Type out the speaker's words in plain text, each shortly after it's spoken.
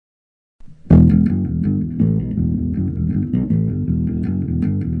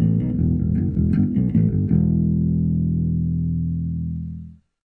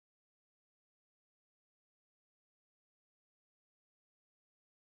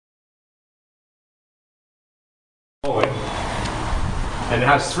and it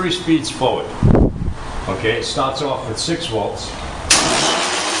has 3 speeds forward. Okay, it starts off with 6 volts. Then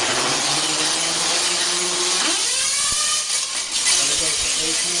it goes to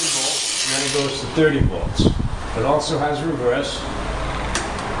 18 volts. Then it goes to 30 volts. It also has reverse.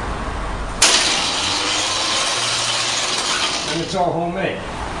 And it's all homemade.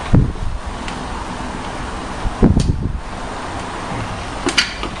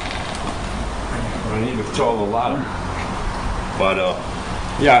 I need to tow the ladder. But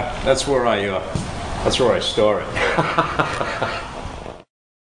yeah, that's where I store it.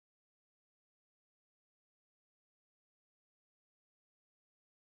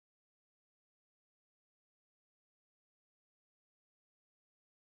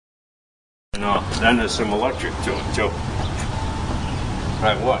 No, then there's some electric to it too.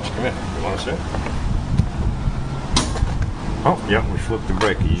 Alright, watch, come here. You want to see? Oh, yeah, we flipped the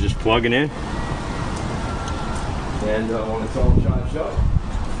brake. You just plug it in. And when it's all charged up,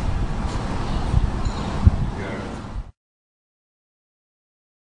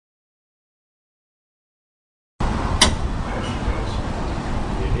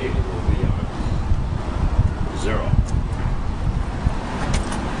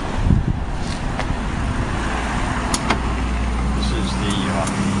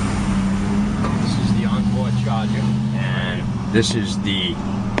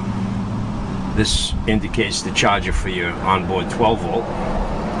 this indicates the charger for your onboard 12 volt.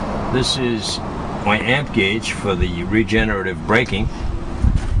 This is my amp gauge for the regenerative braking.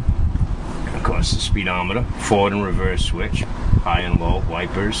 Of course, the speedometer, forward and reverse switch, high and low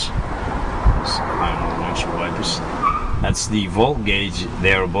wipers, high and low windshield wipers. That's the volt gauge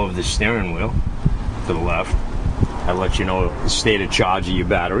there above the steering wheel to the left. That lets you know the state of charge of your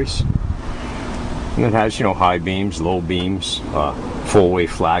batteries. And it has, you know, high beams, low beams, four-way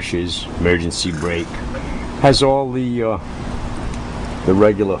flashes, emergency brake. Has all the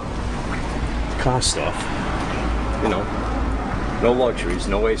regular car stuff. You know, no luxuries,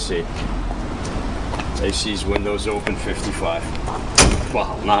 no AC. AC's windows open 55.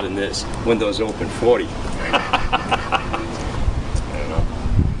 Well, not in this. Windows open 40.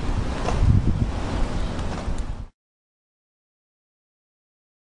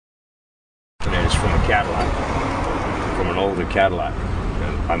 From a Cadillac, from an older Cadillac,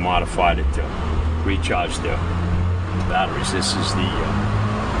 and I modified it to recharge the batteries. This is the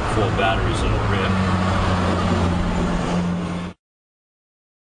 4 batteries in the rear.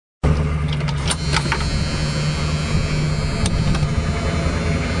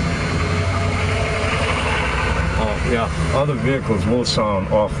 Oh yeah, other vehicles will sound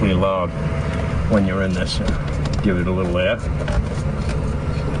awfully loud when you're in this. Give it a little air.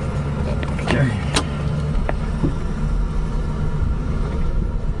 Okay.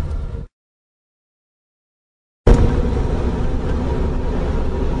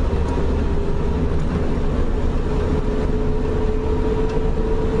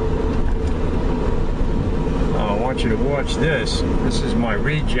 I want you to watch this. This is my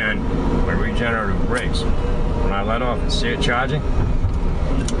regenerative brakes. When I let off and see it charging.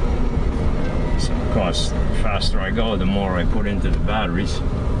 So of course, the faster I go, the more I put into the batteries.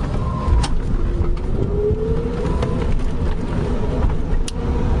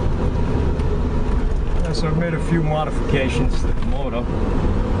 So I've made a few modifications to the motor.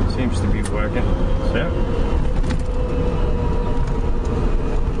 Seems to be working. See?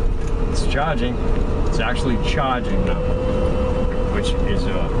 It's charging. It's actually charging now, which is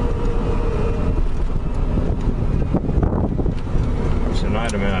it's an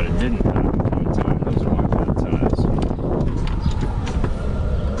item that it didn't have.